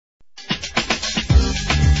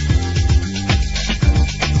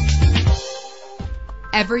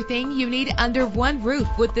Everything you need under one roof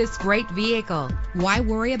with this great vehicle. Why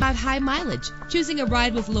worry about high mileage? Choosing a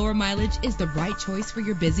ride with lower mileage is the right choice for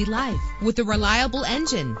your busy life. With a reliable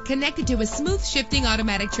engine connected to a smooth shifting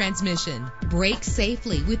automatic transmission, brake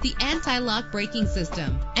safely with the anti-lock braking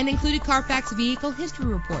system. An included Carfax Vehicle History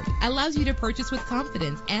Report allows you to purchase with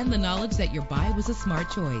confidence and the knowledge that your buy was a smart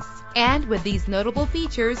choice. And with these notable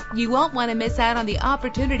features, you won't want to miss out on the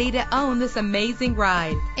opportunity to own this amazing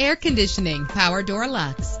ride. Air conditioning, power door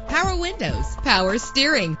locks, power windows, power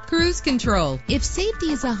steering, cruise control. If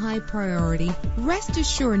safety is a high priority, rest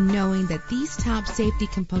assured knowing that these top safety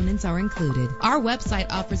components are included. Our website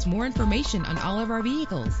offers more information on all of our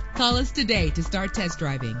vehicles. Call us today to start test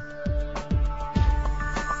driving.